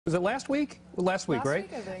Was it last week? Last week, right?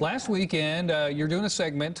 Week, I think. Last weekend, you're doing a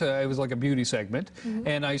segment. It was like a beauty segment,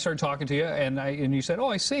 and I started talking to you, and you said, "Oh,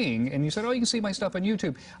 I sing," and you said, "Oh, you can see my stuff on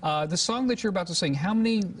YouTube." The song that you're about to sing, how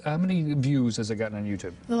many views has it gotten on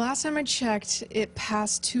YouTube? The last time I checked, it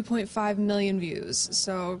passed 2.5 million views,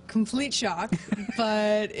 so complete shock.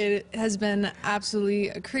 But it has been absolutely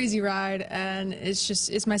a crazy ride, and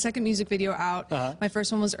it's my second music video out. My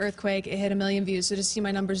first one was Earthquake. It hit 1 million views, so to see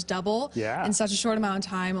my numbers double in such a short amount of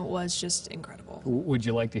time was just incredible. Would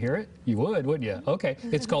you like to hear it? You would, wouldn't you? Okay.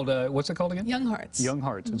 It's called, what's it called again? Young Hearts. Young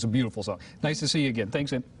Hearts. It's a beautiful song. Nice to see you again.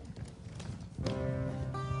 Thanks, Em.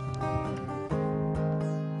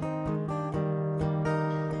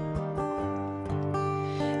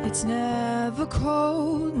 It's never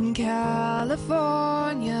cold in California,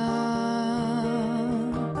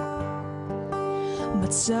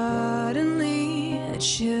 but suddenly a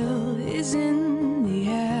chill is in the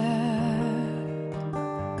air.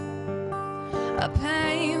 A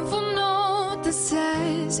painful note that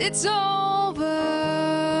says it's over.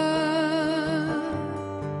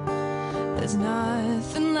 There's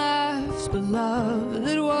nothing left but love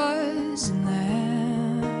that wasn't there.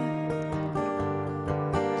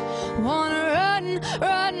 Wanna run,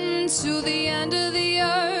 run to the end of the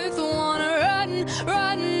earth. Wanna run,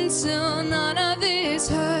 run till none of this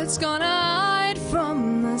hurts. Gonna hide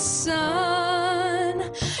from the sun.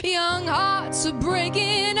 Young hearts are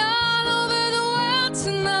breaking all over the world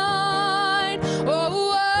tonight.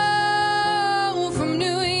 Oh, oh, from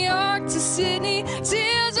New York to Sydney,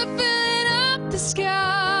 tears are filling up the sky.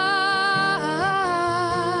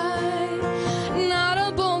 Not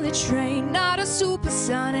a bullet train, not a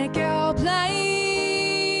supersonic airplane.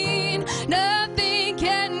 Nothing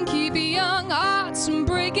can keep young hearts from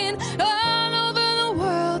breaking all over the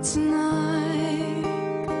world tonight.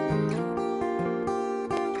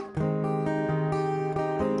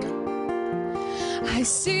 I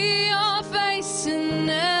see your face in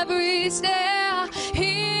every stare,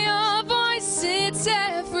 hear your voice, it's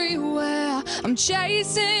everywhere. I'm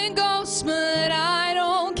chasing ghosts, but I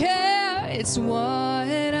don't care. It's what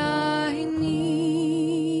I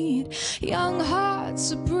need. Young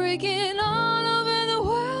hearts are breaking all over the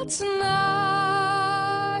world tonight.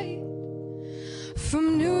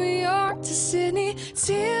 From New York to Sydney,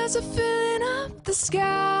 tears are filling up the sky.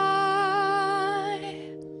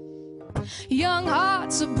 Young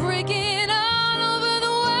hearts are breaking all over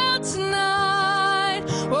the world tonight.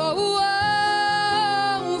 Whoa,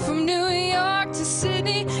 whoa, from New York to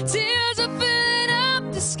Sydney, tears are filling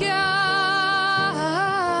up the sky.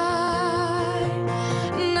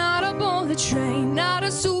 Not a bullet train, not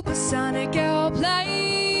a supersonic airplane.